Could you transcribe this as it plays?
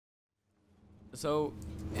So,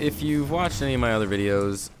 if you've watched any of my other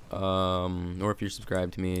videos, or if you're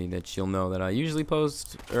subscribed to me, that you'll know that I usually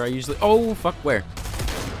post, or I usually, oh, fuck, where?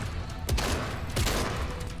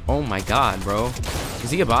 Oh my god, bro.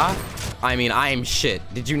 Is he a bot? I mean, I am shit.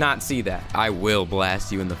 Did you not see that? I will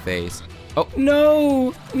blast you in the face. Oh,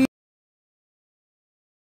 no!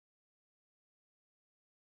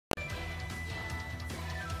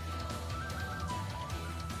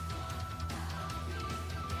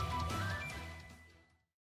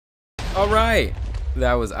 All right.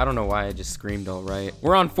 That was, I don't know why I just screamed all right.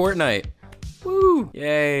 We're on Fortnite. Woo!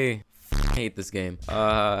 Yay. I hate this game.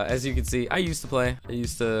 As you can see, I used to play. I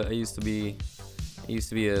used to be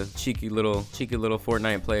a cheeky little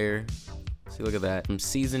Fortnite player. See, look at that. From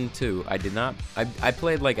season 2, I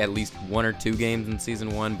played like at least 1 or 2 games in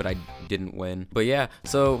season 1, but I didn't win. But yeah,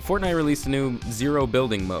 so Fortnite released a new zero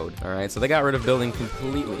building mode. All right, so they got rid of building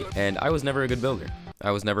completely, and I was never a good builder.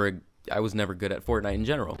 I was never good at Fortnite in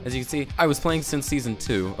general. As you can see, I was playing since season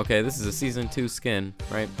 2. Okay, this is a season 2 skin.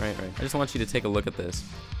 Right. I just want you to take a look at this.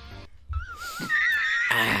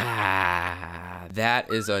 Ah,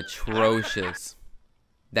 that is atrocious.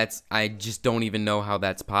 I just don't even know how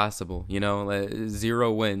that's possible, you know?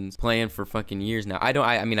 0 wins, playing for fucking years now.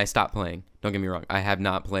 I mean, I stopped playing. Don't get me wrong. I have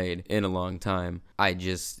not played in a long time.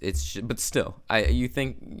 But still, you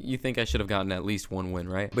think I should have gotten at least 1 win,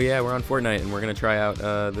 right? But yeah, we're on Fortnite and we're gonna try out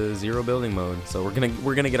the zero building mode. So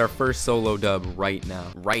we're gonna get our first solo dub right now.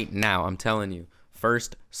 Right now, I'm telling you,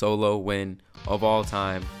 first solo win of all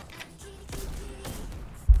time.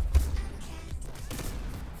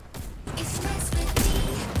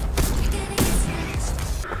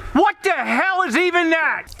 What the hell is even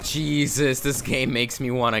that? Jesus, this game makes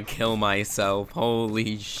me want to kill myself.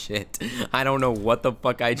 Holy shit. I don't know what the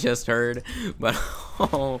fuck I just heard, but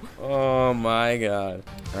oh my god.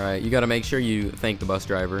 All right, you got to make sure you thank the bus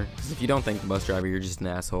driver, because if you don't thank the bus driver, you're just an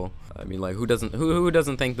asshole. I mean, like, who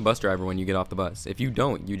doesn't thank the bus driver when you get off the bus? If you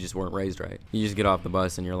don't, you just weren't raised right. You just get off the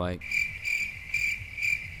bus and you're like,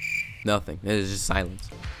 nothing. It is just silence.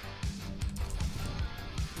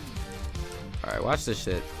 All right, watch this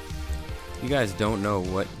shit. You guys don't know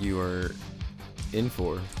what you are in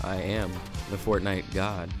for. I am the Fortnite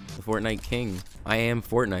god, the Fortnite king. I am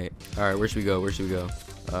Fortnite. All right, where should we go? Where should we go?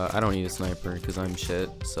 I don't need a sniper because I'm shit.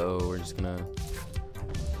 So we're just gonna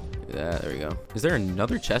do that. There we go. Is there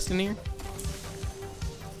another chest in here?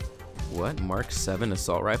 What? Mark 7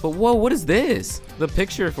 assault rifle? Whoa, what is this? The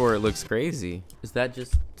picture for it looks crazy. Is that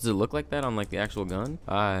just, does it look like that on like the actual gun?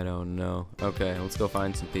 I don't know. Okay, let's go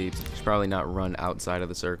find some peeps. Should probably not run outside of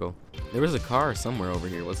the circle. There was a car somewhere over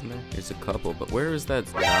here, wasn't there? There's a couple, but where is that?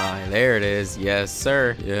 Ah, there it is. Yes,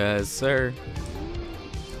 sir. Yes, sir.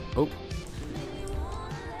 Oh.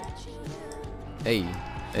 Hey,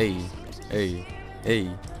 hey, hey,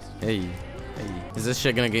 hey, hey. Is this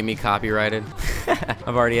shit gonna get me copyrighted?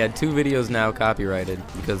 I've already had 2 videos now copyrighted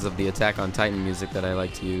because of the Attack on Titan music that I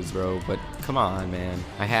like to use, bro. But come on, man.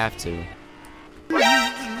 I have to.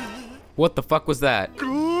 What the fuck was that?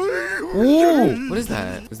 Ooh, what is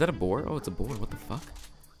that? Is that a boar? Oh, it's a boar. What the fuck?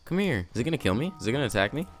 Come here. Is it gonna kill me? Is it gonna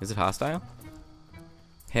attack me? Is it hostile?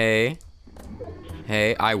 Hey.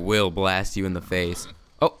 Hey, I will blast you in the face.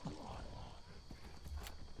 Oh.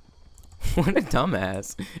 What a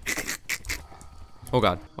dumbass. Oh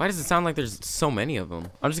god. Why does it sound like there's so many of them?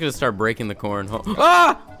 I'm just gonna start breaking the corn.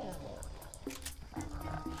 Ah!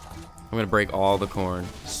 I'm gonna break all the corn.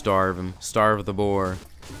 Starve him. Starve the boar.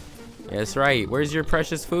 Yeah, that's right. Where's your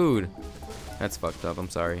precious food? That's fucked up. I'm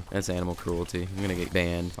sorry. That's animal cruelty. I'm gonna get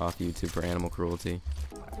banned off YouTube for animal cruelty.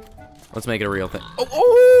 Let's make it a real thing. Oh!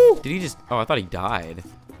 Oh! Did he just... Oh, I thought he died.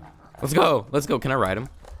 Let's go. Let's go. Can I ride him?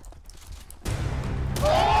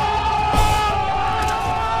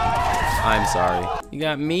 I'm sorry. You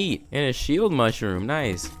got meat and a shield mushroom.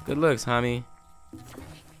 Nice. Good looks, homie.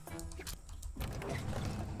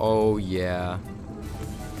 Oh, yeah.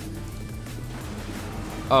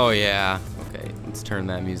 Oh, yeah. Okay, let's turn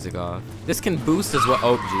that music off. This can boost as well.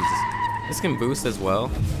 Oh, Jesus. This can boost as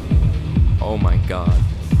well. Oh, my God.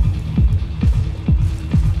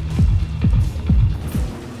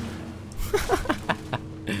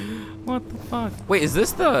 What the fuck? Wait, is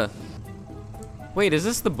this the... Wait, is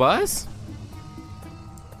this the bus?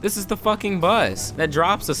 This is the fucking bus that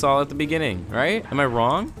drops us all at the beginning, right? Am I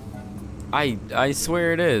wrong? I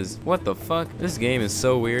swear it is. What the fuck? This game is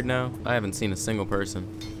so weird now. I haven't seen a single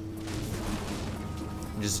person.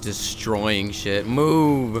 Just destroying shit.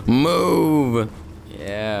 Move! Move!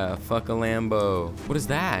 Yeah, fuck a Lambo. What is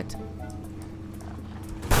that?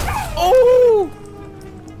 Oh!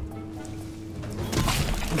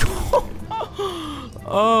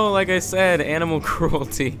 Oh, like I said, animal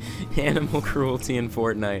cruelty. Animal cruelty in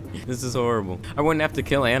Fortnite. This is horrible. I wouldn't have to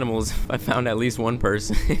kill animals if I found at least one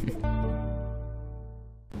person.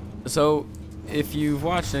 So, if you've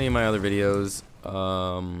watched any of my other videos,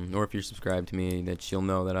 or if you're subscribed to me, that you'll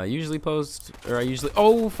know that I usually post, or I usually,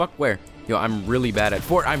 oh, fuck, where? Yo, I'm really bad at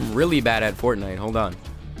Fortnite. Hold on.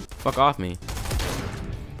 Fuck off me.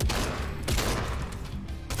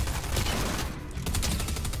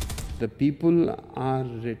 The people are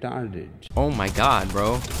retarded. Oh my god,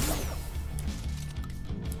 bro.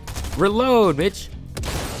 Reload, bitch.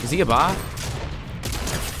 Is he a bot?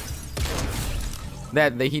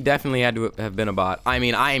 He definitely had to have been a bot. I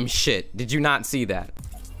mean, I am shit. Did you not see that?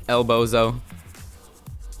 Elbozo.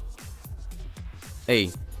 Hey.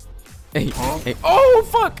 Hey. Hey. Oh,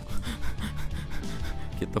 fuck.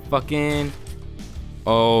 Get the fuck in.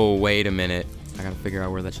 Oh, wait a minute. I gotta figure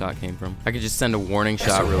out where that shot came from. I could just send a warning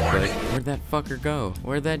shot real quick. Where'd that fucker go?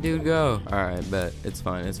 Where'd that dude go? All right, bet. It's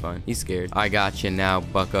fine. It's fine. He's scared. I got you now,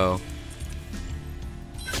 bucko.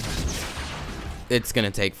 It's gonna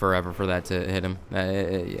take forever for that to hit him.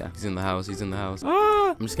 Yeah, he's in the house. He's in the house.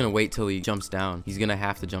 Ah! I'm just gonna wait till he jumps down. He's gonna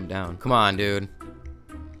have to jump down. Come on, dude.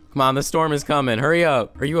 Come on, the storm is coming. Hurry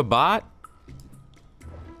up. Are you a bot?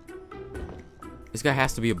 This guy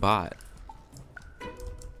has to be a bot.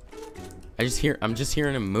 I'm just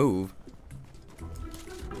hearing him move.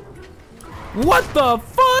 What the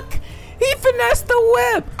fuck? He finessed the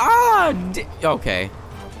whip. Ah, okay.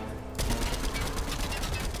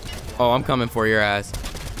 Oh, I'm coming for your ass.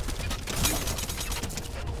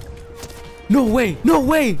 No way, no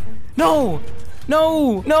way. No,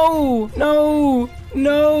 no, no, no,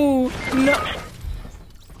 no, no.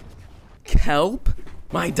 Kelp?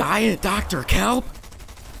 My diet, Dr. Kelp?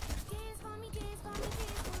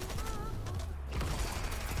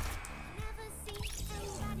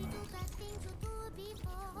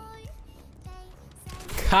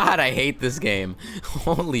 God, I hate this game.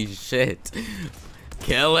 Holy shit.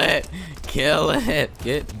 Kill it. Kill it.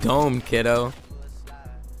 Get domed, kiddo.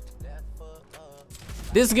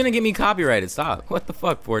 This is gonna get me copyrighted. Stop. What the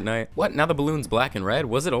fuck, Fortnite? What? Now the balloon's black and red?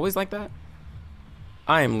 Was it always like that?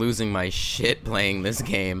 I am losing my shit playing this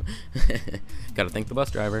game. Gotta thank the bus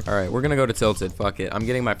driver. All right, we're gonna go to Tilted. Fuck it. I'm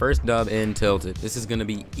getting my first dub in Tilted. This is gonna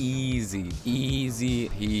be easy. Easy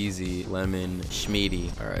peasy lemon schmeedy.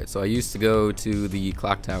 All right, so I used to go to the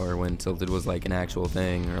clock tower when Tilted was like an actual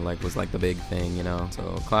thing, or like was like the big thing, you know? So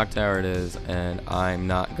clock tower it is, and I'm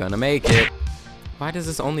not gonna make it. Why does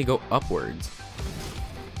this only go upwards?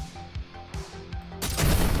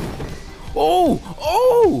 Oh!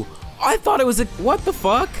 Oh! I thought it was a, what the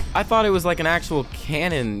fuck? I thought it was like an actual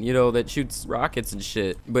cannon, you know, that shoots rockets and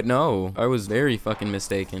shit. But no, I was very fucking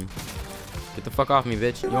mistaken. Get the fuck off me,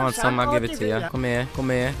 bitch. You want something? I'll give it to ya. Come here, come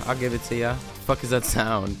here. I'll give it to ya. The fuck is that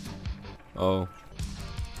sound? Oh.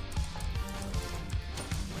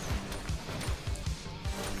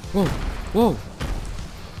 Whoa, whoa.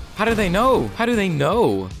 How do they know? How do they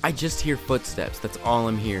know? I just hear footsteps. That's all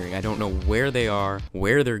I'm hearing. I don't know where they are,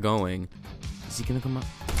 where they're going. Is he gonna come up?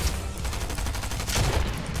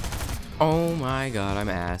 Oh my god, I'm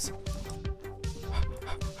ass.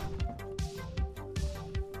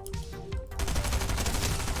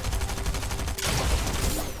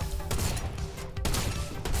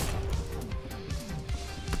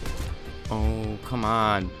 Oh, come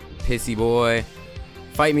on, pissy boy.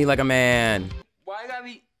 Fight me like a man. Why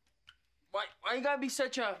you gotta be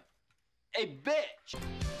such a bitch?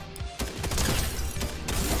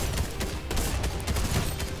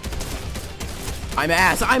 I'm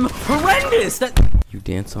ass. I'm horrendous. You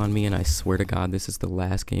dance on me, and I swear to God, this is the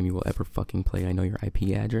last game you will ever fucking play. I know your IP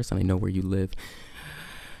address, and I know where you live.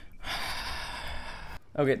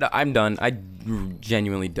 Okay, no, I'm done. I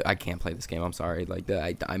genuinely, I can't play this game. I'm sorry. Like,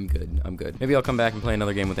 I'm good. I'm good. Maybe I'll come back and play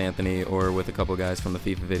another game with Anthony or with a couple guys from the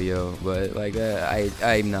FIFA video. But like,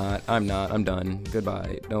 I'm not. I'm done.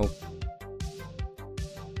 Goodbye. Nope.